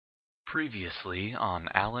Previously on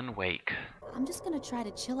Alan Wake. I'm just gonna try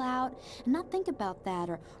to chill out and not think about that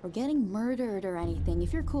or getting murdered or anything,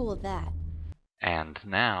 if you're cool with that. And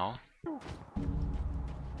now...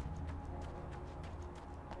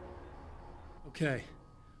 Okay.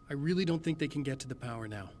 I really don't think they can get to the power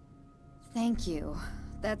now. Thank you.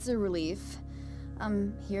 That's a relief.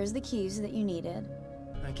 Here's the keys that you needed.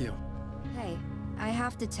 Thank you. Hey, I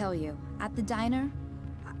have to tell you, at the diner,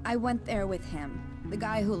 I went there with him. The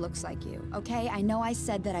guy who looks like you, okay? I know I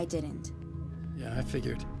said that I didn't. Yeah, I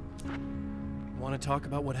figured. Want to talk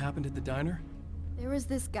about what happened at the diner? There was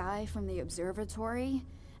this guy from the observatory,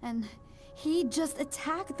 and he just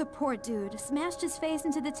attacked the poor dude, smashed his face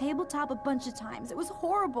into the tabletop a bunch of times. It was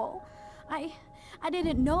horrible. I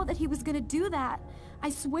didn't know that he was gonna do that.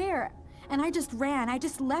 I swear. And I just ran. I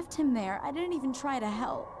just left him there. I didn't even try to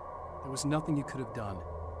help. There was nothing you could have done.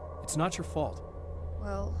 It's not your fault.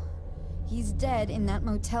 Well, he's dead in that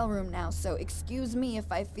motel room now, so excuse me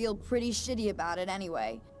if I feel pretty shitty about it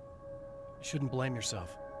anyway. You shouldn't blame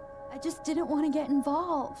yourself. I just didn't want to get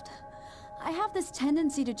involved. I have this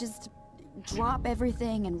tendency to just drop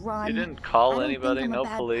everything and run. You didn't call I don't anybody, think I'm a no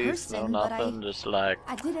bad police, person, no but nothing, just like...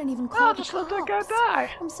 I didn't even call the just cops. let that guy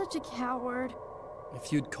die. I'm such a coward.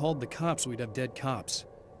 If you'd called the cops, we'd have dead cops.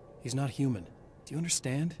 He's not human. Do you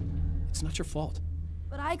understand? It's not your fault.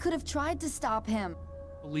 But I could have tried to stop him.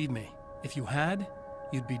 Believe me, if you had,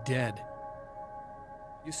 you'd be dead.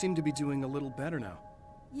 You seem to be doing a little better now.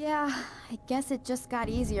 Yeah, I guess it just got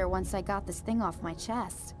easier once I got this thing off my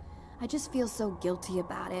chest. I just feel so guilty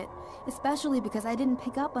about it, especially because I didn't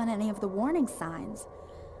pick up on any of the warning signs.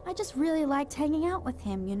 I just really liked hanging out with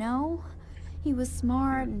him, you know? He was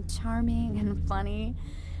smart and charming and funny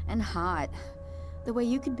and hot. The way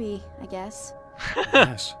you could be, I guess.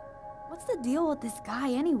 Yes. What's the deal with this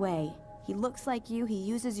guy anyway? He looks like you, he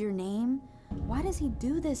uses your name. Why does he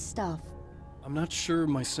do this stuff? I'm not sure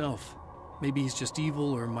myself. Maybe he's just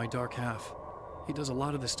evil or my dark half. He does a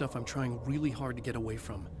lot of the stuff I'm trying really hard to get away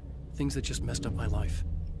from. Things that just messed up my life.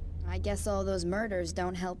 I guess all those murders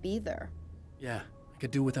don't help either. Yeah, I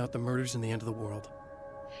could do without the murders and the end of the world.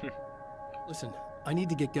 Listen, I need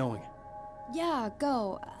to get going. Yeah,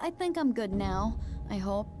 go. I think I'm good now, I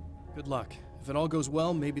hope. Good luck. If it all goes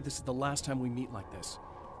well, maybe this is the last time we meet like this.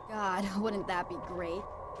 God, wouldn't that be great?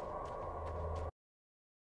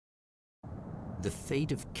 The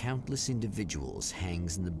fate of countless individuals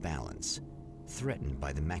hangs in the balance, threatened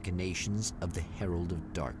by the machinations of the Herald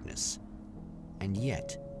of Darkness. And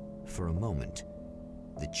yet, for a moment,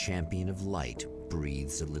 the Champion of Light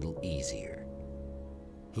breathes a little easier.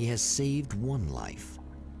 He has saved one life.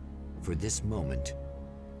 For this moment,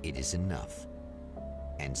 it is enough.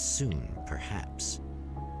 And soon, perhaps,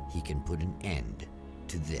 he can put an end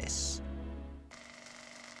to this.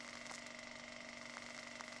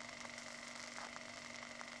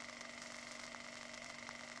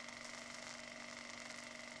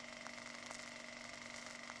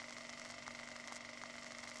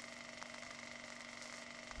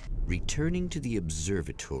 Returning to the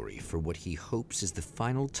observatory for what he hopes is the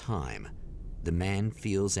final time, the man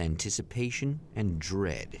feels anticipation and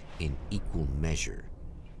dread in equal measure.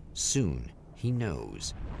 Soon, he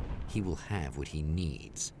knows, he will have what he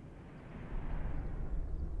needs.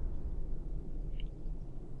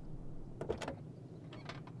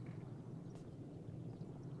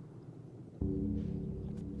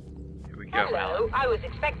 Here we go, Hello, Alan. I was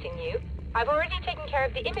expecting you. I've already taken care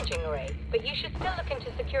of the imaging array, but you should still look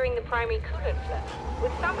into securing the primary coolant flow.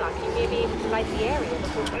 With some luck, you may be able to light the area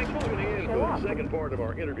before Thanks for tuning in show for up. the second part of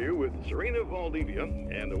our interview with Serena Valdivia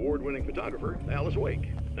and award-winning photographer Alice Wake.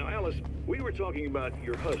 Now, Alice, we were talking about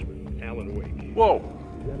your husband, Alan Wake. Whoa!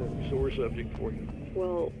 Is that a sore subject for you?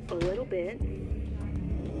 Well, a little bit.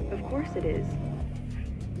 Of course it is.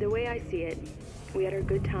 The way I see it, we had our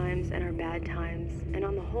good times and our bad times, and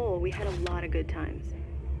on the whole, we had a lot of good times.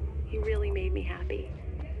 He really made me happy.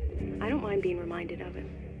 I don't mind being reminded of him.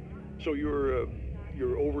 So you're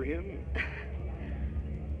over him?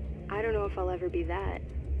 I don't know if I'll ever be that,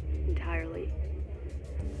 entirely.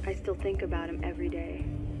 I still think about him every day,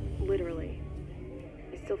 literally.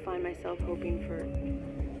 I still find myself hoping for...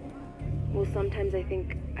 Well, sometimes I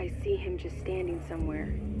think I see him just standing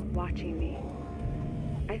somewhere, watching me.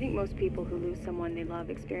 I think most people who lose someone they love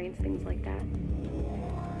experience things like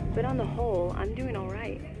that. But on the whole, I'm doing all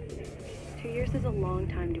right. 2 years is a long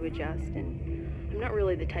time to adjust, and I'm not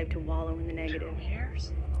really the type to wallow in the negative. 2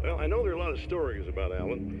 years? Well, I know there are a lot of stories about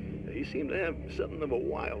Alan. He seemed to have something of a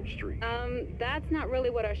wild streak. That's not really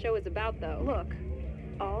what our show is about, though. Look,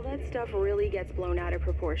 all that stuff really gets blown out of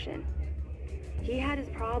proportion. He had his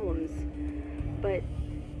problems, but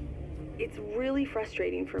It's really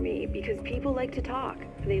frustrating for me because people like to talk.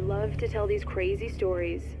 They love to tell these crazy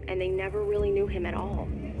stories, and they never really knew him at all.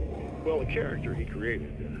 Well, the character he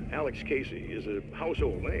created, Alex Casey, is a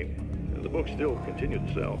household name. The books still continue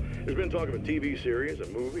to sell. There's been talk of a TV series, a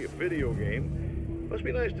movie, a video game. Must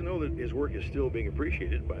be nice to know that his work is still being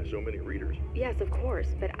appreciated by so many readers. Yes, of course,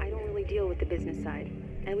 but I don't really deal with the business side.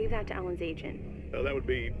 I leave that to Alan's agent. That would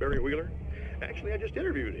be Barry Wheeler. Actually, I just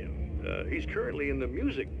interviewed him. He's currently in the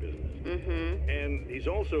music business. Mm-hmm. And he's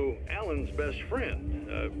also Alan's best friend.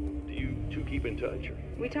 Do you two keep in touch?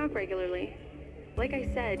 We talk regularly. Like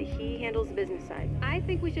I said, he handles the business side. I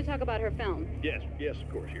think we should talk about her film. Yes, of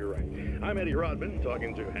course, you're right. I'm Eddie Rodman,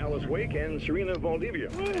 talking to Alice Wake and Serena Valdivia.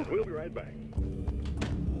 And we'll be right back.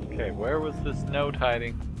 Okay, where was this note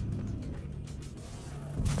hiding?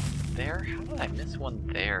 There? How did I miss one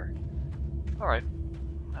there? Alright.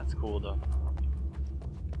 That's cool though.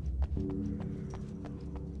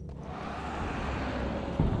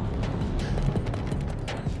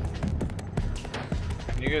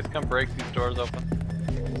 Can you guys come break these doors open?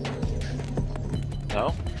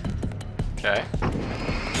 No? Okay.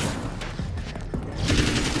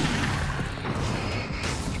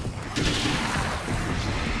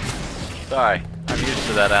 Sorry, I'm used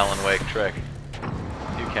to that Alan Wake trick.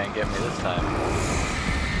 You can't get me this time.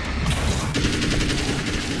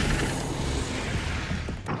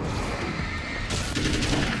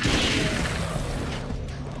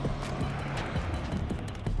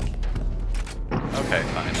 Okay,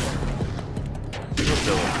 fine. You'll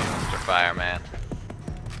deal with me, Mr. Fireman.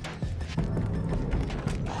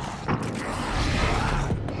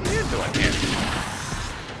 What are you doing here?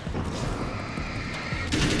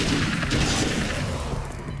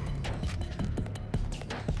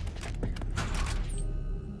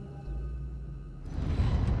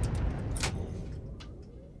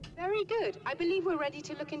 Very good. I believe we're ready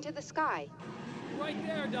to look into the sky. Right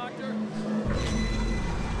there, Doctor.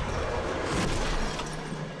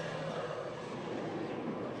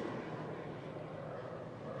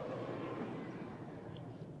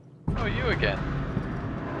 Oh, you again.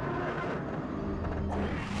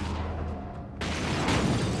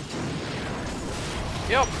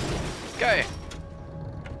 Yep. Okay.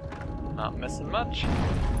 Not missing much.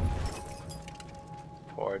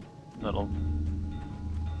 Poor little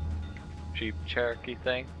Jeep Cherokee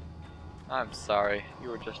thing. I'm sorry. You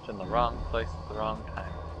were just in the wrong place at the wrong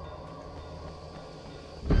time.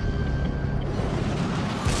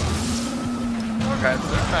 Okay, so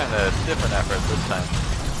they're trying a different effort this time.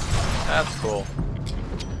 That's cool.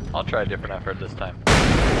 I'll try a different effort this time.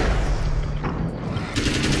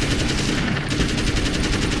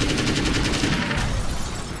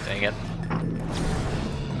 Dang it.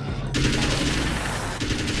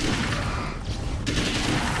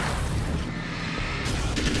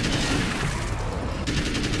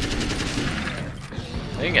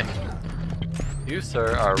 Dang it. You,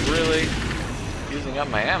 sir, are really using up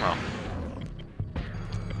my ammo.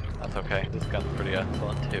 That's okay. This gun's pretty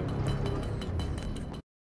excellent, too.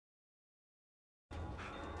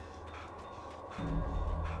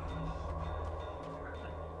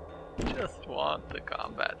 Just want the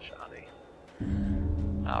combat shotty.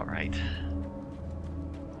 Alright.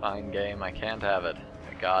 Fine game, I can't have it.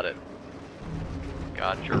 I got it.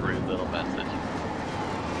 Got your rude little message.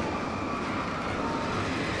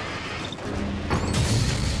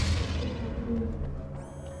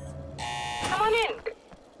 Come on in.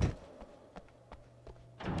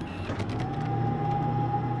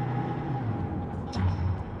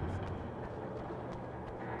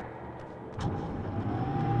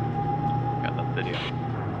 Got that video.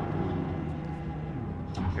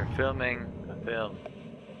 You're filming the film.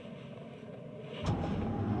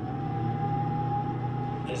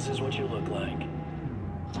 This is what you look like.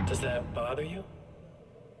 Does that bother you?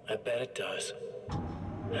 I bet it does.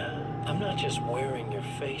 I'm not just wearing your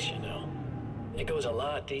face, you know. It goes a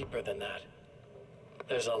lot deeper than that.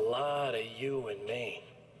 There's a lot of you and me.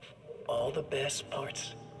 All the best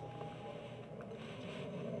parts.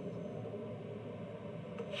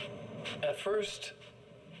 At first,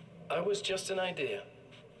 I was just an idea.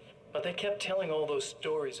 But they kept telling all those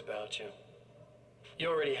stories about you. You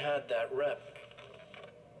already had that rep.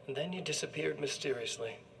 And then you disappeared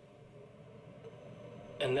mysteriously.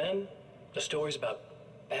 And then the stories about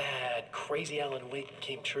bad, crazy Alan Wake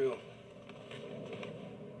came true.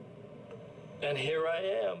 And here I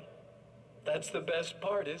am. That's the best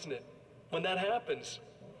part, isn't it? When that happens,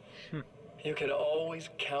 you can always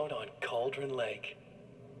count on Cauldron Lake.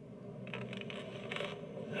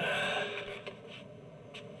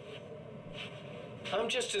 I'm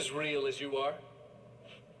just as real as you are.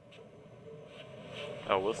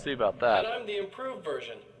 Oh, we'll see about that. And I'm the improved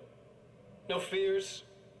version. No fears,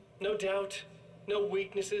 no doubt, no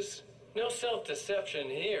weaknesses, no self-deception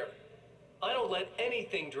here. I don't let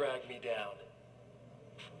anything drag me down.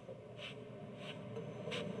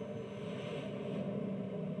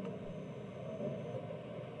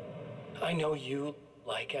 I know you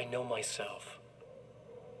like I know myself.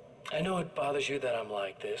 I know it bothers you that I'm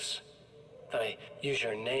like this, that I use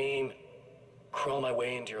your name, crawl my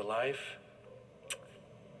way into your life.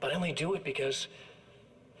 But I only do it because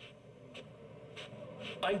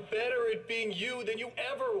I'm better at being you than you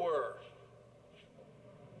ever were.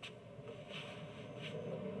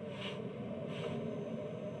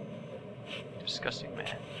 Disgusting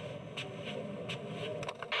man.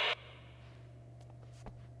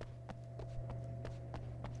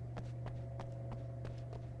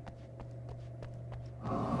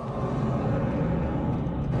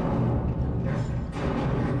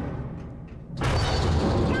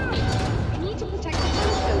 We need to protect the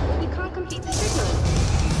telescope, but we can't complete the signal.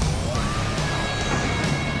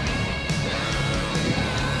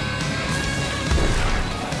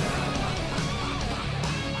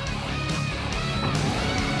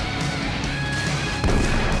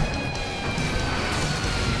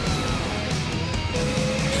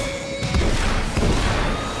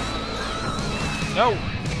 No!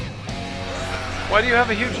 Why do you have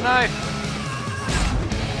a huge knife?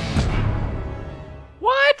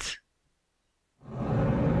 What?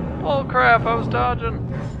 Oh crap, I was dodging.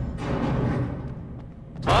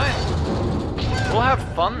 Fine. We'll have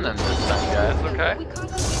fun then this time, guys, okay? We can't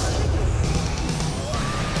complete the signal.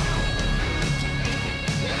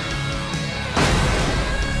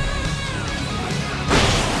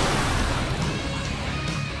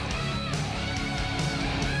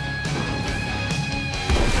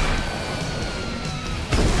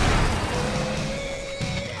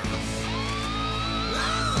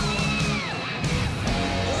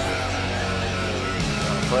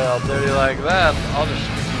 Play all dirty like that, I'll just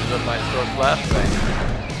use up my sword flashbang.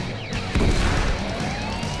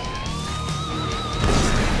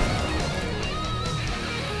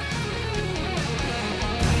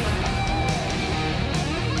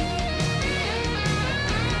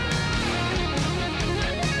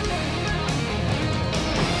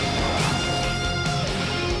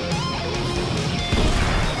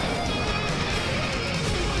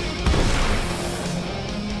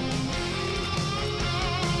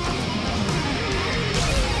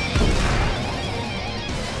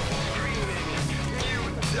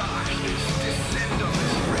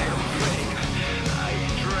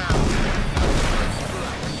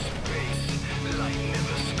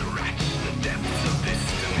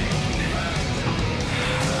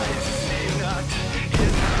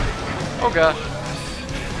 Oh gosh.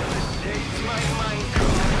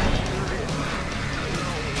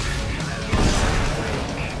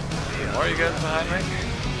 Are you guys behind me?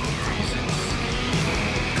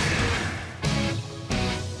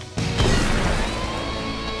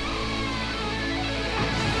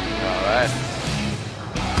 Alright.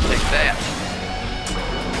 Take that.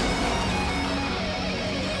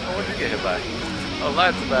 Oh, what'd you get hit by? Oh,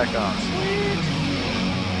 lights are back on.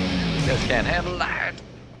 You guys can't handle light.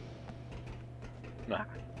 Nah.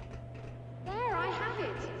 There, I have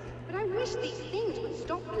it. But I wish these things would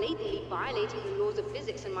stop blatantly violating the laws of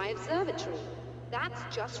physics in my observatory. That's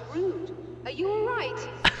just rude. Are you alright?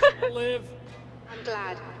 Liv. I'm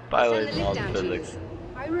glad. Violating Send the laws lift of down to physics. you.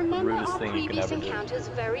 I remember Rudest our thing you can previous ever do. encounters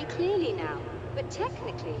very clearly now. But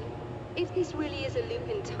technically, if this really is a loop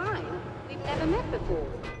in time, we've never met before.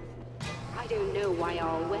 I don't know why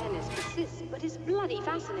our awareness persists, but it's bloody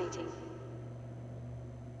fascinating.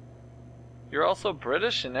 You're also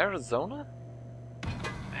British in Arizona?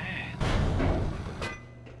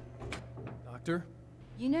 Doctor?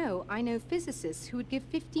 You know, I know physicists who would give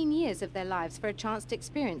 15 years of their lives for a chance to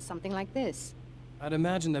experience something like this. I'd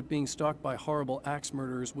imagine that being stalked by horrible axe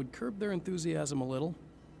murderers would curb their enthusiasm a little.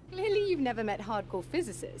 Clearly you've never met hardcore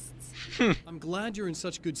physicists. I'm glad you're in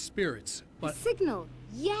such good spirits, but... The signal!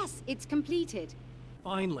 Yes, it's completed.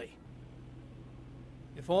 Finally.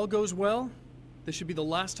 If all goes well, this should be the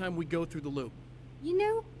last time we go through the loop. You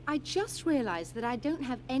know, I just realized that I don't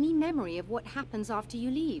have any memory of what happens after you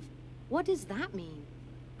leave. What does that mean?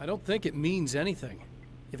 I don't think it means anything.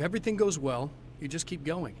 If everything goes well, you just keep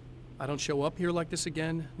going. I don't show up here like this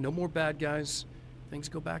again, no more bad guys. Things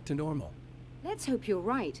go back to normal. Let's hope you're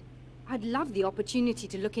right. I'd love the opportunity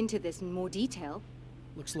to look into this in more detail.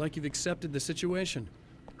 Looks like you've accepted the situation.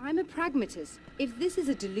 I'm a pragmatist. If this is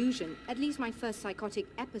a delusion, at least my first psychotic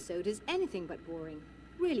episode is anything but boring.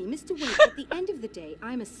 Really, Mr. Wade, at the end of the day,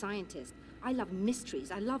 I'm a scientist. I love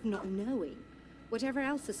mysteries. I love not knowing. Whatever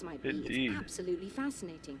else this might be, Indeed. it's absolutely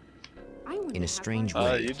fascinating. I wonder In a how strange far-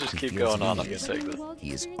 way, you just he keep feels going on. at I'm gonna ease. take this.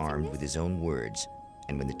 He is armed with his own words,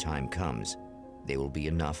 and when the time comes, they will be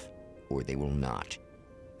enough or they will not.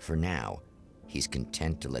 For now, he's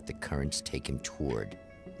content to let the currents take him toward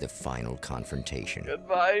the final confrontation.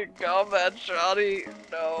 Goodbye, combat shoddy.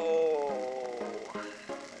 No.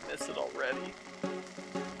 I miss it already.